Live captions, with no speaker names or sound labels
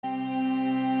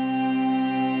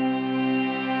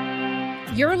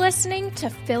You're listening to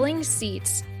Filling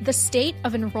Seats, the state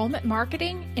of enrollment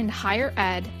marketing in higher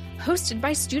ed, hosted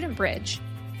by StudentBridge.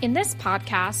 In this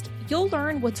podcast, you'll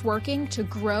learn what's working to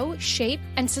grow, shape,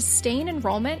 and sustain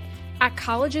enrollment at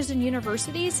colleges and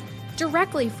universities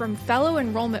directly from fellow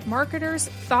enrollment marketers,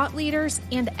 thought leaders,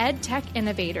 and ed tech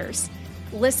innovators.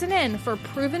 Listen in for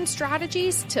proven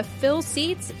strategies to fill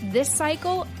seats this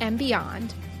cycle and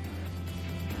beyond.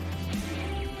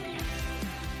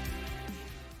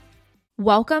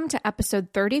 Welcome to episode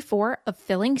 34 of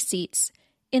Filling Seats.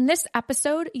 In this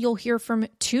episode, you'll hear from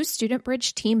two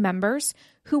StudentBridge team members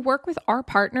who work with our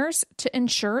partners to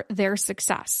ensure their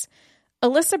success.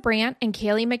 Alyssa, Brant, and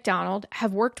Kailey MacDonald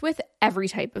have worked with every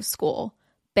type of school,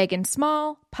 big and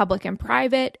small, public and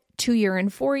private, 2-year and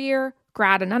 4-year,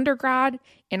 grad and undergrad,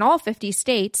 in all 50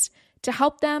 states, to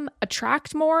help them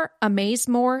attract more, amaze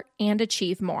more, and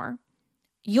achieve more.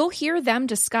 You'll hear them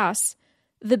discuss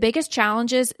the biggest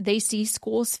challenges they see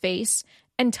schools face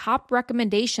and top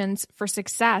recommendations for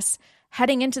success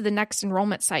heading into the next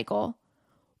enrollment cycle,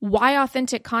 why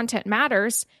authentic content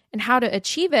matters and how to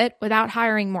achieve it without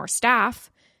hiring more staff,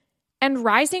 and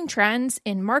rising trends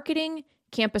in marketing,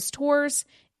 campus tours,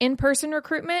 in-person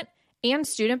recruitment, and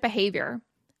student behavior.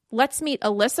 Let's meet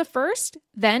Alyssa first,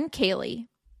 then Kailey.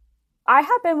 I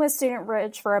have been with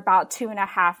StudentBridge for about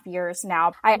 2.5 years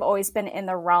now. I've always been in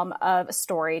the realm of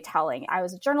storytelling. I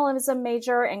was a journalism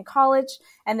major in college,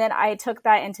 and then I took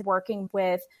that into working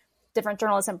with different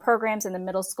journalism programs in the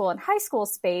middle school and high school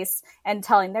space and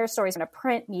telling their stories in a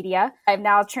print media. I've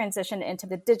now transitioned into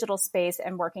the digital space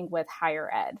and working with higher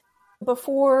ed.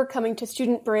 Before coming to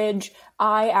StudentBridge,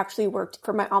 I actually worked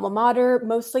for my alma mater,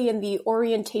 mostly in the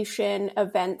orientation,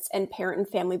 events, and parent and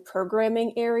family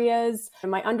programming areas. In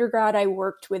my undergrad, I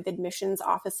worked with admissions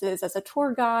offices as a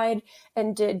tour guide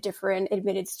and did different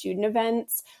admitted student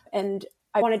events. And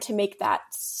I wanted to make that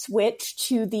switch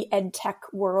to the ed tech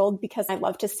world because I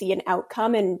love to see an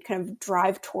outcome and kind of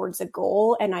drive towards a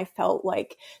goal. And I felt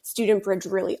like StudentBridge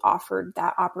really offered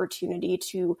that opportunity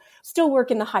to still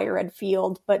work in the higher ed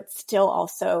field, but still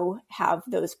also have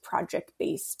those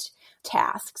project-based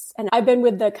tasks. And I've been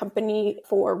with the company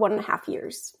for 1.5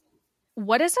 years.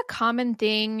 What is a common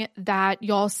thing that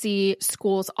y'all see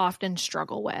schools often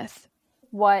struggle with?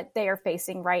 What they are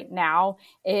facing right now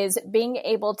is being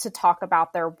able to talk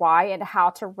about their why and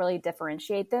how to really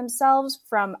differentiate themselves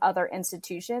from other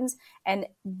institutions and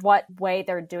what way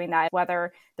they're doing that,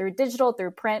 whether through digital,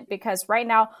 through print, because right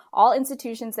now all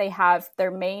institutions, they have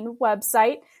their main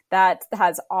website that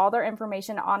has all their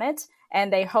information on it.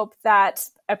 And they hope that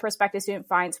a prospective student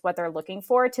finds what they're looking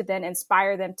for to then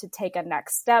inspire them to take a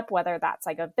next step, whether that's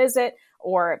like a visit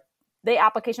or the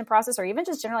application process, or even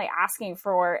just generally asking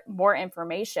for more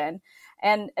information.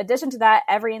 And in addition to that,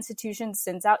 every institution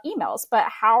sends out emails, but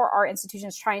how are our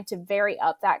institutions trying to vary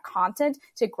up that content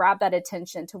to grab that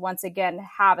attention to once again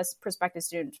have a prospective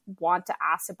student want to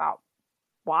ask about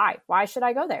why should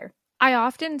I go there? I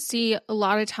often see a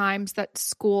lot of times that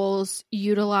schools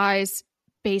utilize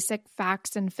basic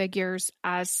facts and figures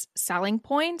as selling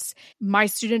points. My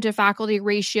student to faculty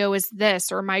ratio is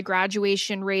this, or my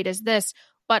graduation rate is this.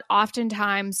 But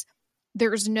oftentimes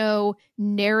there's no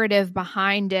narrative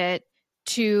behind it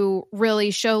to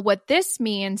really show what this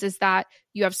means is that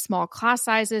you have small class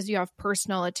sizes, you have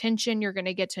personal attention, you're going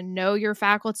to get to know your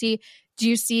faculty. Do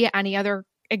you see any other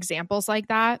examples like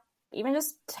that? Even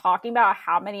just talking about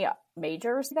how many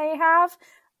majors they have,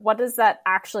 what does that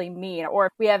actually mean? Or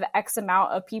if we have X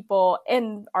amount of people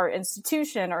in our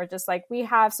institution, or just like we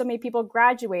have so many people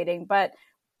graduating, but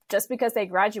just because they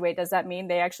graduate, does that mean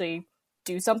they actually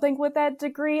do something with that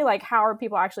degree? Like, how are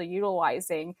people actually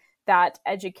utilizing that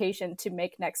education to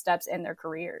make next steps in their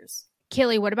careers?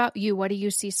 Kailey, what about you? What do you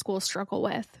see schools struggle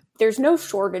with? There's no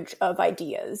shortage of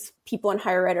ideas. People in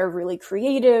higher ed are really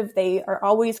creative. They are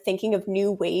always thinking of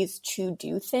new ways to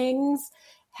do things.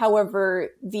 However,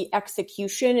 the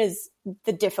execution is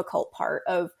the difficult part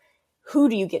of who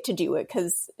do you get to do it?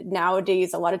 Because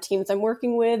nowadays, a lot of teams I'm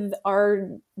working with are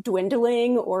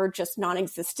dwindling or just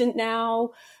non-existent now.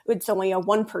 It's only a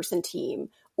one-person team.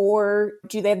 Or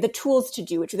do they have the tools to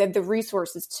do it? Do they have the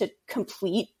resources to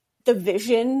complete the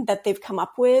vision that they've come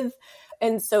up with?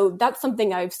 And so that's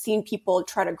something I've seen people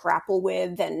try to grapple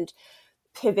with and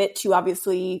pivot to,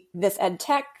 obviously, this ed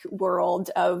tech world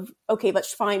of, okay,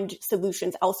 let's find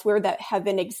solutions elsewhere that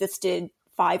haven't existed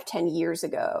 5-10 years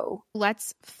ago.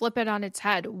 Let's flip it on its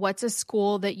head. What's a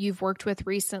school that you've worked with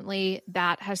recently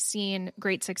that has seen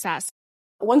great success?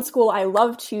 One school I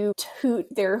love to toot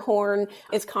their horn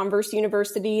is Converse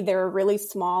University. They're a really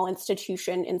small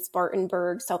institution in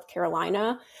Spartanburg, South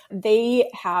Carolina. They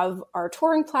have our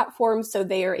touring platform, so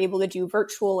they are able to do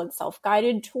virtual and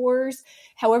self-guided tours.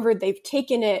 However, they've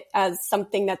taken it as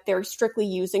something that they're strictly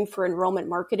using for enrollment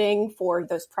marketing for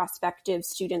those prospective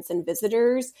students and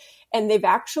visitors. And they've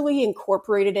actually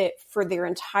incorporated it for their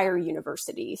entire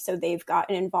university. So they've got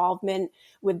an involvement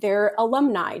with their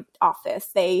alumni office.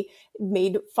 They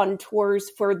made fun tours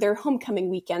for their homecoming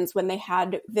weekends when they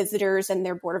had visitors and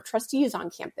their board of trustees on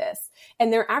campus.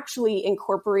 And they're actually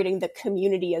incorporating the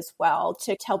community as well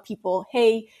to tell people,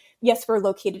 hey, yes, we're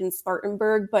located in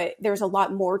Spartanburg, but there's a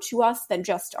lot more to us than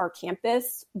just our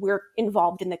campus. We're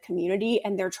involved in the community,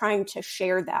 and they're trying to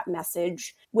share that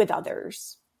message with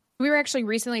others. We were actually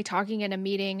recently talking in a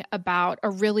meeting about a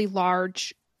really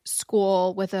large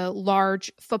school with a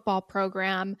large football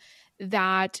program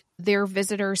that their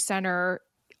visitor center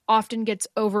often gets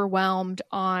overwhelmed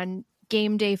on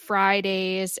game day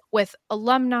Fridays with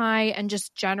alumni and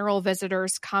just general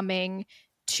visitors coming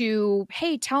to,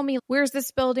 hey, tell me, where's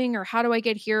this building or how do I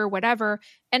get here, whatever.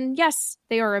 And yes,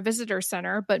 they are a visitor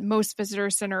center, but most visitor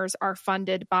centers are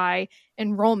funded by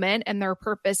enrollment and their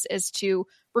purpose is to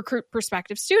recruit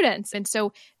prospective students. And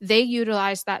so they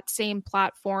utilize that same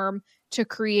platform to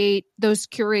create those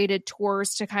curated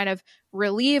tours to kind of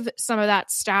relieve some of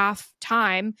that staff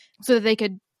time so that they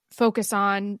could focus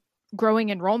on growing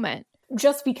enrollment.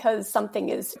 Just because something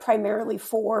is primarily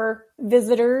for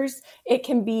visitors, it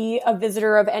can be a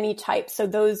visitor of any type. So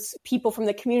those people from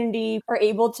the community are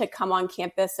able to come on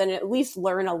campus and at least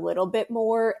learn a little bit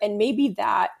more. And maybe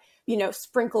that,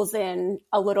 sprinkles in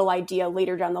a little idea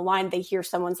later down the line. They hear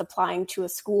someone's applying to a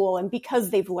school, and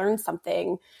because they've learned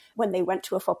something when they went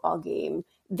to a football game,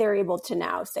 they're able to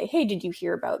now say, hey, did you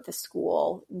hear about this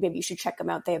school? Maybe you should check them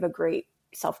out. They have a great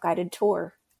self-guided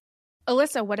tour.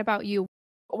 Alyssa, what about you?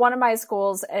 One of my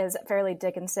schools is Fairleigh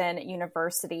Dickinson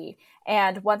University.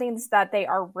 And one thing that they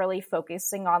are really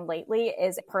focusing on lately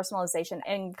is personalization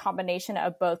in combination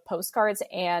of both postcards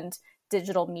and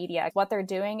digital media. What they're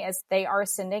doing is they are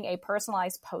sending a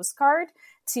personalized postcard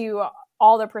to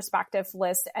all the prospective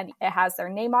lists, and it has their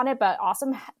name on it, but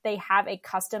also they have a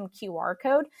custom QR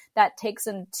code that takes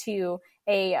them to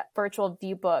a virtual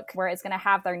view book where it's going to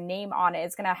have their name on it.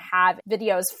 It's going to have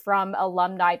videos from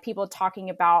alumni, people talking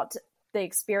about the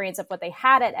experience of what they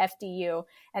had at FDU.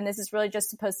 And this is really just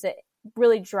supposed to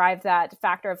really drive that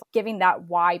factor of giving that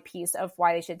why piece of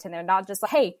why they should attend there. Not just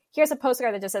like, hey, here's a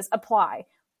postcard that just says apply.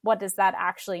 What does that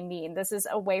actually mean? This is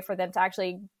a way for them to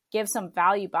actually give some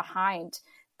value behind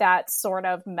that sort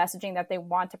of messaging that they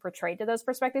want to portray to those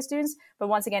prospective students. But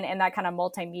once again, in that kind of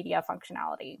multimedia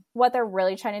functionality, what they're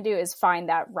really trying to do is find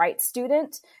that right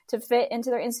student to fit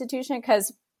into their institution,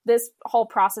 because this whole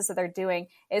process that they're doing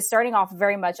is starting off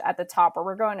very much at the top where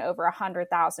we're going over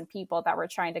 100,000 people that we're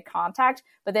trying to contact,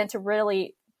 but then to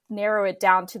really narrow it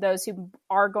down to those who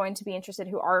are going to be interested,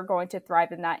 who are going to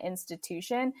thrive in that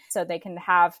institution, so they can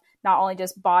have not only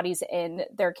just bodies in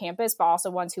their campus, but also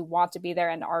ones who want to be there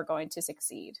and are going to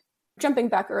succeed. Jumping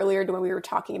back earlier to when we were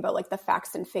talking about like the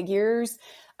facts and figures,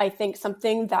 I think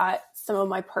something that some of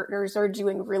my partners are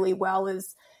doing really well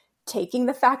is taking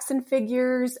the facts and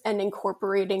figures and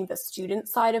incorporating the student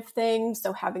side of things.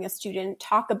 So having a student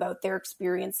talk about their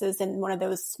experiences in one of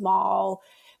those small,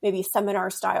 maybe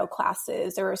seminar style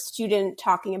classes, or a student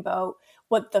talking about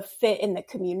what the fit in the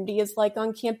community is like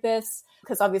on campus.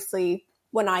 Because obviously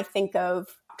when I think of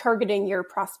targeting your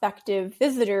prospective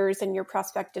visitors and your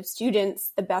prospective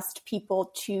students, the best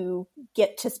people to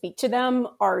get to speak to them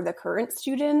are the current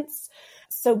students.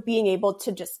 So being able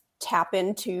to just tap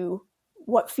into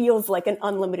what feels like an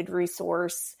unlimited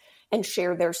resource and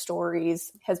share their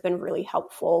stories has been really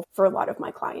helpful for a lot of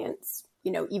my clients.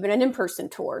 Even an in-person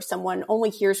tour, someone only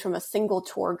hears from a single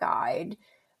tour guide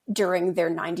during their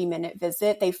 90-minute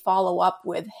visit. They follow up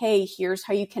with, hey, here's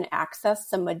how you can access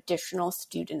some additional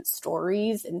student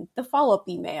stories in the follow-up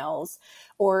emails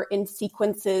or in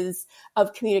sequences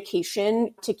of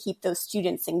communication to keep those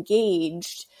students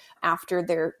engaged after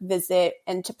their visit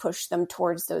and to push them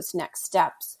towards those next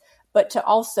steps. But to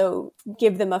also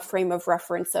give them a frame of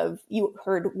reference of, you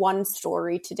heard one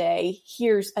story today,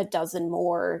 here's a dozen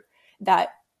more that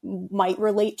might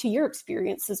relate to your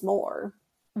experiences more.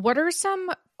 What are some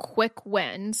quick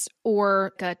wins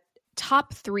or a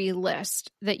top 3 list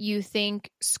that you think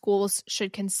schools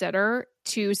should consider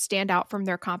to stand out from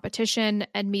their competition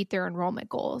and meet their enrollment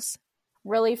goals?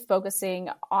 Really focusing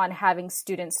on having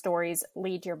student stories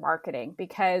lead your marketing,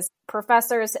 because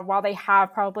professors, while they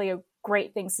have probably a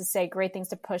great things to say, great things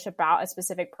to push about a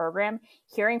specific program.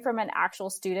 Hearing from an actual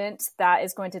student that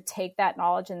is going to take that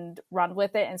knowledge and run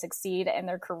with it and succeed in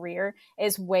their career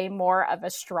is way more of a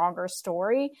stronger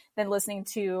story than listening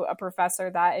to a professor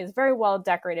that is very well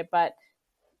decorated, but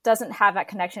doesn't have that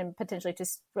connection potentially to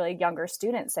really younger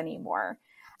students anymore.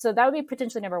 So that would be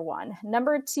potentially number one.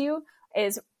 Number two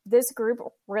is this group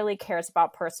really cares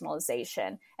about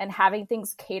personalization and having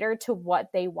things cater to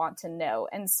what they want to know.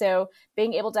 And so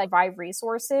being able to provide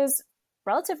resources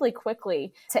relatively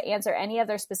quickly to answer any of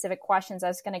their specific questions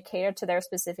that's going to cater to their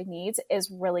specific needs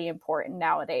is really important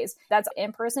nowadays. That's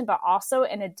in person, but also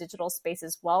in a digital space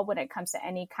as well. When it comes to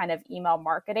any kind of email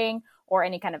marketing or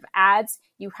any kind of ads,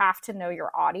 you have to know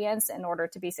your audience in order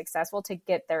to be successful to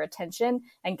get their attention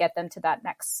and get them to that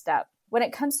next step. When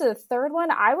it comes to the third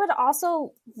one, I would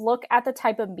also look at the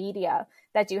type of media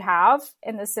that you have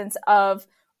in the sense of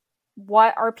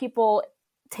what are people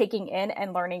taking in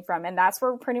and learning from. And that's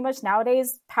where pretty much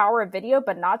nowadays power of video,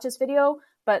 but not just video,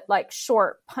 but like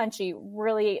short, punchy,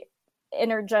 really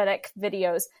energetic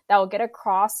videos that will get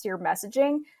across your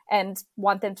messaging and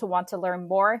want them to want to learn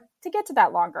more to get to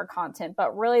that longer content.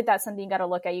 But really that's something you got to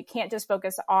look at. You can't just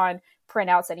focus on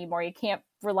printouts anymore. You can't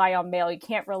rely on mail. You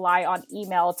can't rely on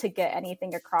email to get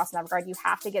anything across in that regard. You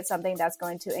have to get something that's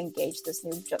going to engage this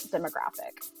new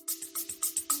demographic.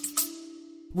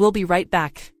 We'll be right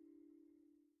back.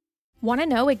 Want to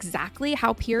know exactly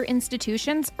how peer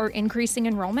institutions are increasing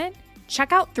enrollment?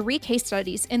 Check out 3 case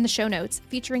studies in the show notes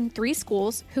featuring 3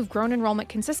 schools who've grown enrollment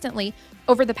consistently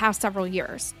over the past several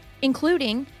years,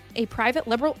 including a private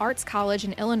liberal arts college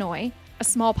in Illinois, a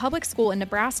small public school in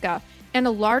Nebraska, and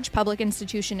a large public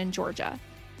institution in Georgia.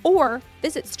 Or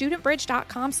visit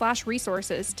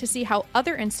studentbridge.com/resources to see how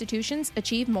other institutions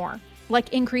achieve more,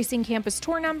 like increasing campus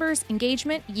tour numbers,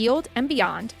 engagement, yield, and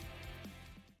beyond.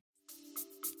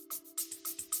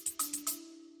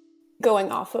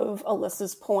 Going off of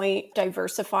Alyssa's point,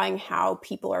 diversifying how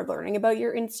people are learning about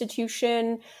your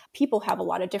institution. People have a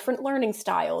lot of different learning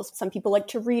styles. Some people like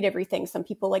to read everything. Some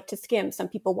people like to skim. Some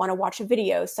people want to watch a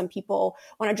video. Some people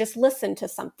want to just listen to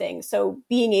something. So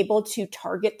being able to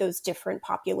target those different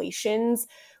populations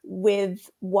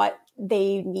with what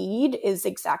they need is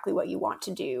exactly what you want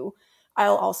to do.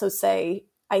 I'll also say,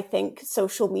 I think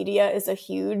social media is a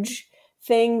huge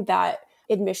thing that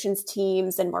admissions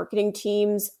teams and marketing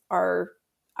teams are,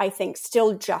 I think,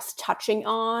 still just touching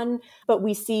on, but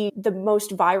we see the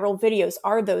most viral videos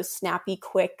are those snappy,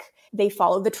 quick, they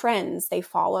follow the trends, they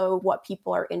follow what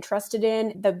people are interested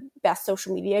in. The best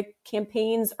social media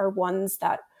campaigns are ones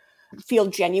that feel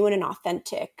genuine and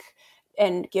authentic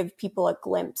and give people a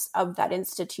glimpse of that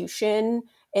institution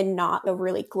in not a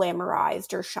really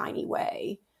glamorized or shiny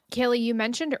way. Kailey, you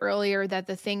mentioned earlier that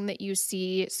the thing that you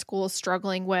see schools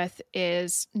struggling with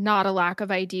is not a lack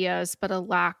of ideas, but a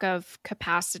lack of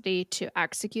capacity to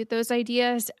execute those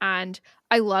ideas. And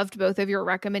I loved both of your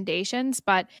recommendations,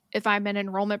 but if I'm an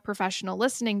enrollment professional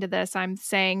listening to this, I'm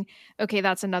saying, okay,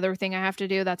 that's another thing I have to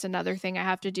do. That's another thing I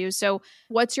have to do. So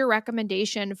what's your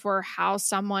recommendation for how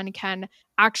someone can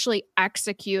actually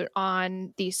execute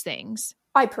on these things?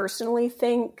 I personally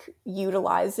think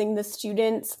utilizing the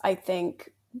students, I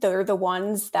think they're the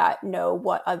ones that know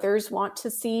what others want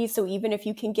to see. So even if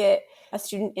you can get a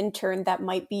student intern that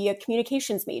might be a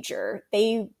communications major,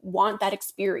 they want that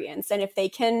experience. And if they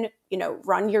can,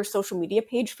 run your social media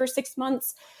page for 6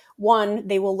 months, 1,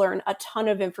 they will learn a ton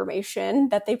of information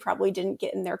that they probably didn't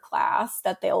get in their class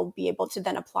that they'll be able to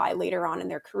then apply later on in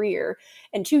their career.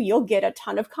 And 2, you'll get a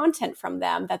ton of content from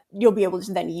them that you'll be able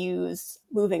to then use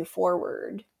moving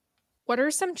forward. What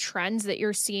are some trends that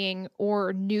you're seeing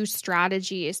or new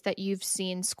strategies that you've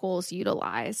seen schools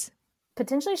utilize?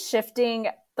 Potentially shifting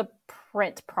the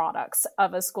print products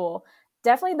of a school.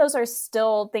 Definitely those are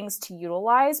still things to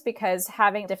utilize because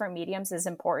having different mediums is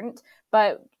important,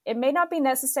 but it may not be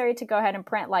necessary to go ahead and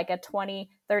print like a 20,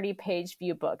 30-page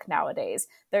view book nowadays.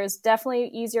 There's definitely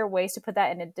easier ways to put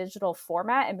that in a digital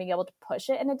format and being able to push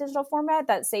it in a digital format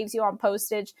that saves you on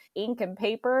postage, ink, and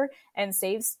paper, and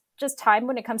saves just time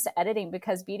when it comes to editing,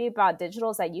 because beauty about digital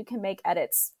is that you can make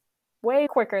edits way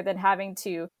quicker than having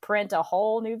to print a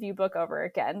whole new view book over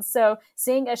again. So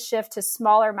seeing a shift to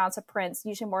smaller amounts of prints,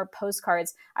 usually more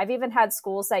postcards. I've even had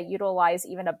schools that utilize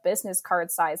even a business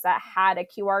card size that had a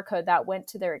QR code that went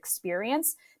to their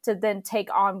experience to then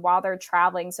take on while they're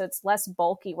traveling. So it's less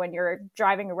bulky when you're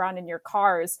driving around in your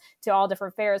cars to all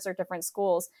different fairs or different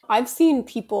schools. I've seen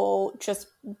people just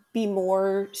be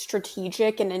more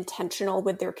strategic and intentional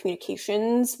with their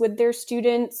communications with their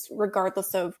students,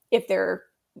 regardless of if they're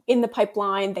in the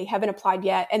pipeline, they haven't applied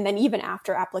yet. And then even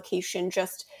after application,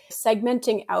 just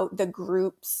segmenting out the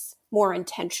groups more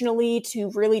intentionally to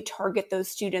really target those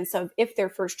students of if they're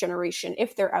first generation,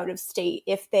 if they're out of state,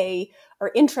 if they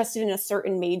are interested in a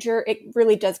certain major. It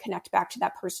really does connect back to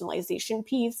that personalization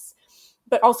piece,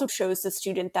 but also shows the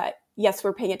student that, yes,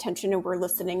 we're paying attention and we're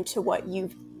listening to what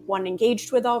you've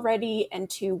engaged with already and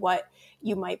to what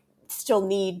you might still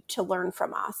need to learn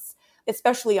from us.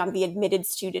 Especially on the admitted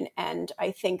student end,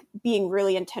 I think being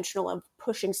really intentional of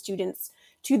pushing students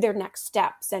to their next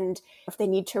steps. And if they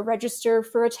need to register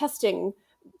for a testing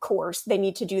course, they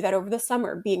need to do that over the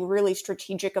summer, being really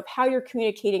strategic of how you're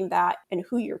communicating that and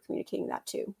who you're communicating that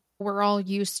to. We're all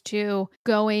used to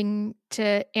going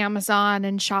to Amazon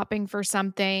and shopping for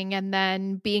something and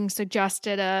then being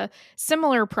suggested a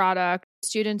similar product.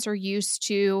 Students are used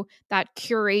to that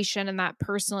curation and that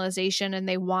personalization, and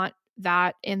they want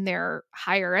that in their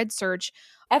higher ed search.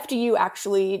 FDU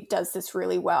actually does this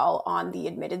really well on the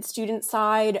admitted student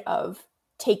side of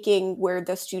taking where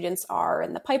the students are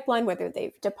in the pipeline, whether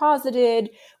they've deposited,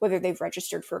 whether they've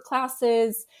registered for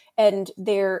classes, and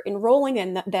they're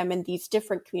enrolling them in these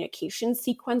different communication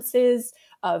sequences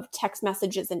of text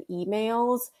messages and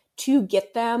emails to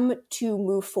get them to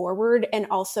move forward and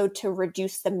also to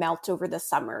reduce the melt over the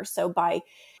summer. So by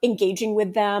engaging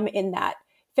with them in that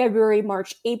February,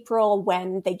 March, April,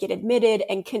 when they get admitted,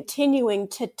 and continuing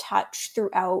to touch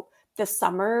throughout the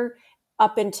summer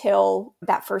up until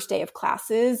that first day of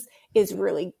classes is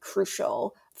really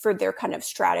crucial for their kind of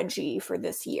strategy for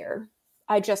this year.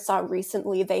 I just saw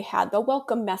recently they had the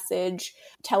welcome message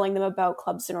telling them about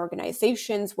clubs and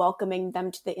organizations, welcoming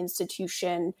them to the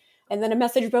institution, and then a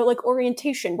message about like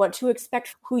orientation, what to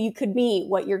expect, who you could meet,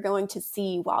 what you're going to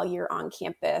see while you're on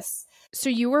campus. So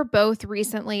you were both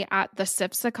recently at the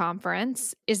SIFSA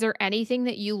conference. Is there anything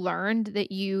that you learned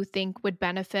that you think would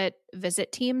benefit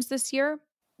visit teams this year?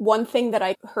 One thing that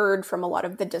I heard from a lot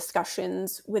of the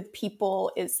discussions with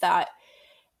people is that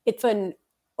it's an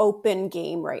open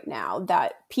game right now,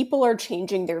 that people are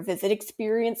changing their visit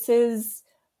experiences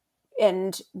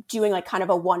and doing like kind of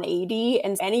a 180,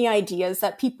 and any ideas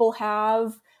that people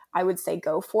have, I would say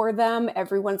go for them.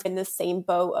 Everyone's in the same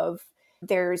boat of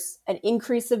there's an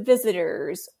increase of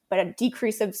visitors, but a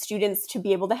decrease of students to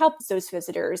be able to help those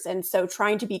visitors. And so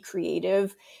trying to be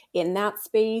creative in that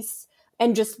space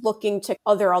and just looking to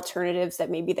other alternatives that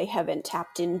maybe they haven't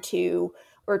tapped into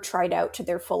or tried out to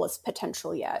their fullest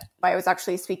potential yet. I was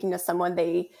actually speaking to someone,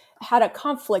 they had a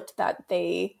conflict that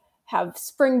they have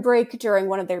spring break during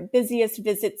one of their busiest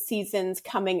visit seasons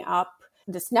coming up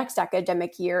this next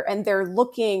academic year, and they're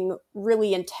looking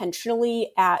really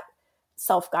intentionally at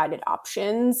self-guided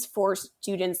options for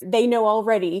students. They know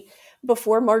already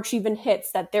before March even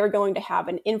hits that they're going to have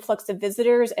an influx of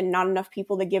visitors and not enough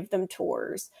people to give them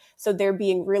tours. So they're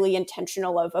being really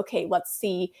intentional of, okay, let's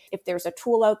see if there's a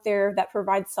tool out there that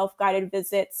provides self-guided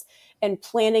visits and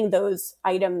planning those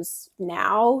items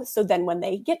now. So then when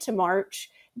they get to March,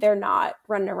 they're not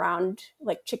running around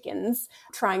like chickens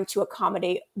trying to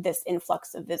accommodate this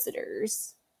influx of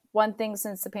visitors. One thing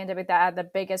since the pandemic that had the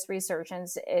biggest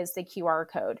resurgence is the QR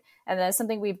code. And that's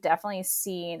something we've definitely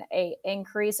seen a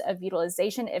increase of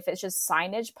utilization if it's just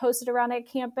signage posted around at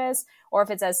campus, or if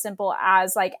it's as simple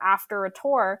as like after a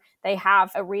tour, they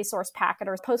have a resource packet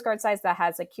or postcard size that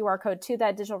has a QR code to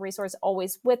that digital resource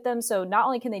always with them. So not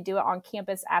only can they do it on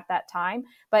campus at that time,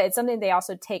 but it's something they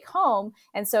also take home.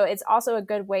 And so it's also a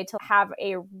good way to have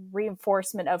a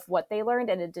reinforcement of what they learned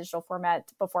in a digital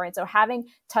format before. And so having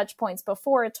touch points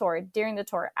before a tour, during the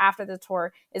tour, after the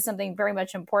tour is something very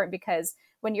much important, because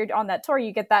when you're on that tour,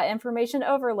 you get that information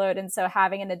overload. And so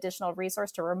having an additional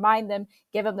resource to remind them,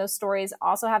 give them those stories,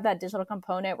 also have that digital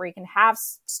component where you can have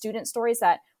student stories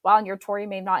that while on your tour, you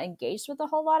may have not engaged with a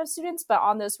whole lot of students, but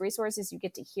on those resources, you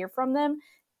get to hear from them.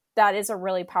 That is a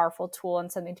really powerful tool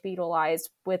and something to be utilized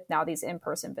with now these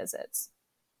in-person visits.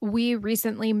 We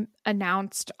recently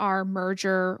announced our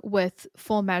merger with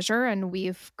Full Measure, and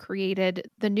we've created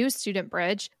the new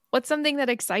StudentBridge. What's something that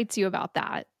excites you about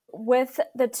that? With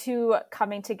the two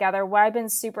coming together, what I've been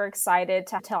super excited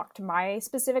to talk to my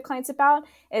specific clients about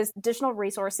is additional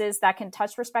resources that can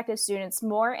touch prospective students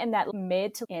more in that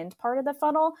mid to end part of the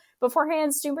funnel.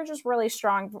 Beforehand, StudentBridge was really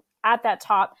strong at that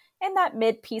top and that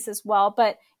mid piece as well,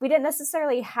 but we didn't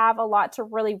necessarily have a lot to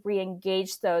really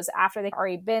re-engage those after they've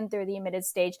already been through the admitted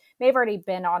stage, may have already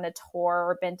been on a tour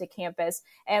or been to campus.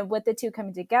 And with the two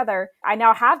coming together, I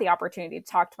now have the opportunity to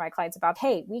talk to my clients about,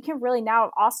 hey, we can really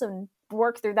now also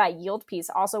work through that yield piece,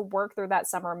 also work through that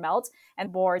summer melt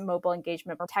and more mobile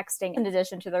engagement for texting in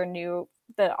addition to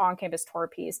the on-campus tour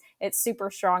piece. It's super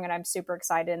strong, and I'm super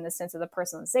excited in the sense of the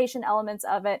personalization elements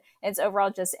of it. It's overall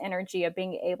just energy of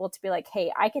being able to be like,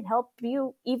 hey, I can help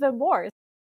you even more.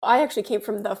 I actually came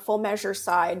from the full measure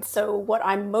side. So what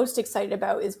I'm most excited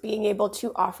about is being able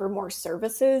to offer more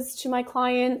services to my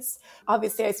clients.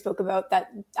 Obviously, I spoke about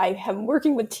that I am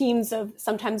working with teams of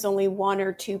sometimes only 1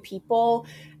 or 2 people,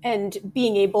 and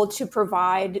being able to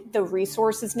provide the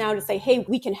resources now to say, hey,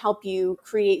 we can help you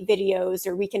create videos,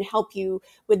 or we can help you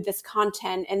with this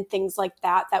content and things like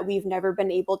that we've never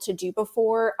been able to do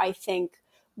before, I think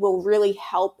will really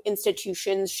help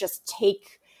institutions just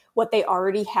take what they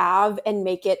already have and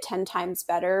make it 10 times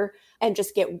better and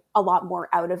just get a lot more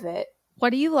out of it. What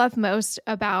do you love most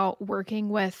about working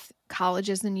with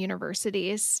colleges and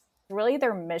universities? Really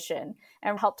their mission,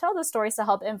 and help tell the stories to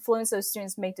help influence those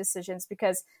students make decisions,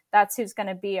 because that's who's going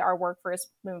to be our workforce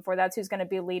moving forward. That's who's going to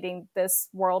be leading this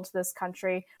world, this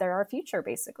country. They're our future,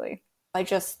 basically. I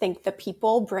just think the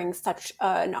people bring such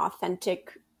an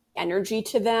authentic energy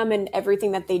to them, and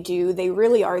everything that they do, they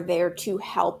really are there to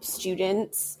help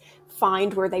students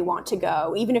find where they want to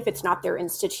go. Even if it's not their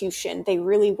institution, they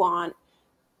really want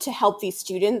to help these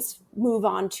students move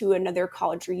on to another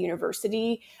college or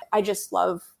university. I just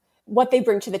love what they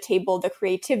bring to the table, the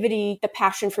creativity, the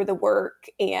passion for the work,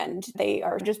 and they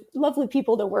are just lovely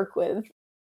people to work with.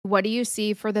 What do you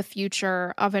see for the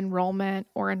future of enrollment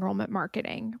or enrollment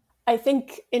marketing? I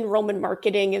think enrollment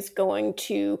marketing is going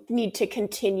to need to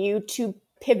continue to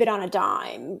pivot on a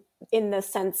dime, in the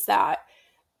sense that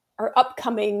our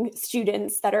upcoming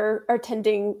students that are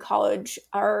attending college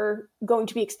are going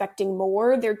to be expecting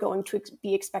more. They're going to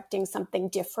be expecting something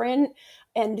different.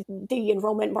 And the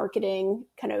enrollment marketing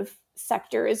kind of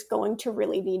sector is going to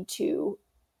really need to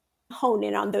hone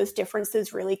in on those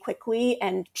differences really quickly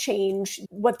and change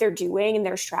what they're doing and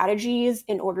their strategies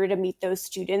in order to meet those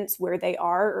students where they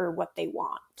are or what they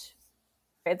want.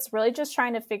 It's really just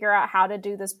trying to figure out how to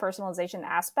do this personalization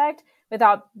aspect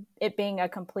without it being a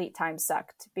complete time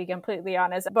suck, to be completely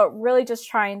honest, but really just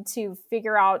trying to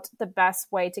figure out the best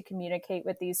way to communicate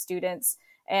with these students,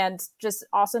 and just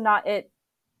also not it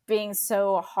being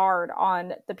so hard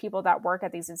on the people that work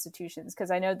at these institutions,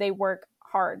 because I know they work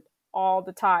hard all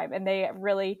the time and they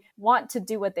really want to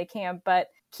do what they can, but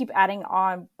keep adding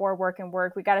on more work and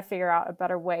work. We got to figure out a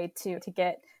better way to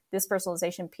get this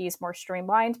personalization piece more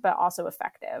streamlined, but also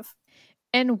effective.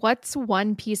 And what's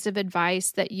one piece of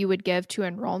advice that you would give to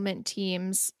enrollment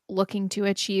teams looking to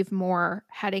achieve more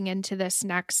heading into this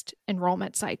next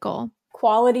enrollment cycle?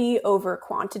 Quality over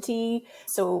quantity.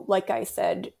 So like I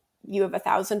said, you have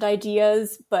 1,000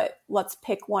 ideas, but let's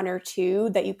pick 1 or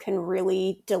 2 that you can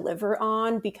really deliver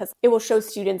on, because it will show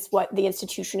students what the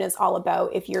institution is all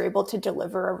about if you're able to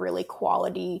deliver a really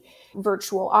quality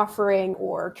virtual offering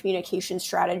or communication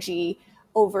strategy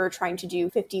over trying to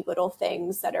do 50 little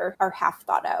things that are half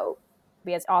thought out.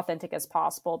 Be as authentic as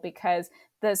possible, because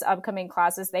this upcoming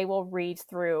classes, they will read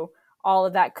through all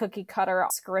of that cookie cutter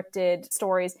scripted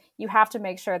stories. You have to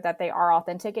make sure that they are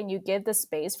authentic, and you give the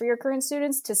space for your current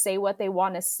students to say what they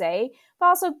want to say, but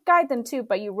also guide them too.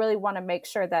 But you really want to make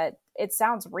sure that it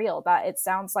sounds real, that it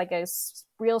sounds like a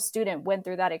real student went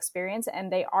through that experience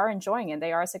and they are enjoying it,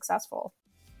 they are successful.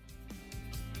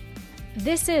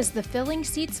 This is the Filling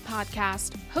Seats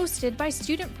podcast, hosted by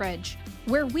StudentBridge,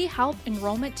 where we help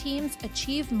enrollment teams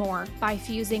achieve more by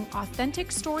fusing authentic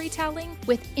storytelling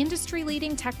with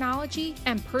industry-leading technology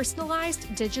and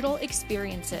personalized digital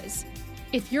experiences.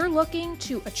 If you're looking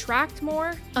to attract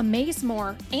more, amaze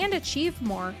more, and achieve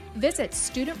more, visit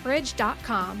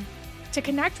StudentBridge.com. To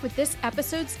connect with this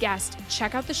episode's guest,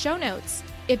 check out the show notes.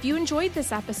 If you enjoyed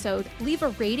this episode, leave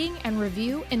a rating and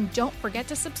review, and don't forget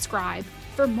to subscribe.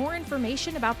 For more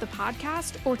information about the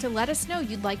podcast, or to let us know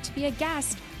you'd like to be a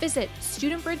guest, visit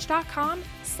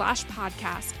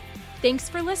studentbridge.com/podcast. Thanks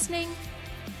for listening.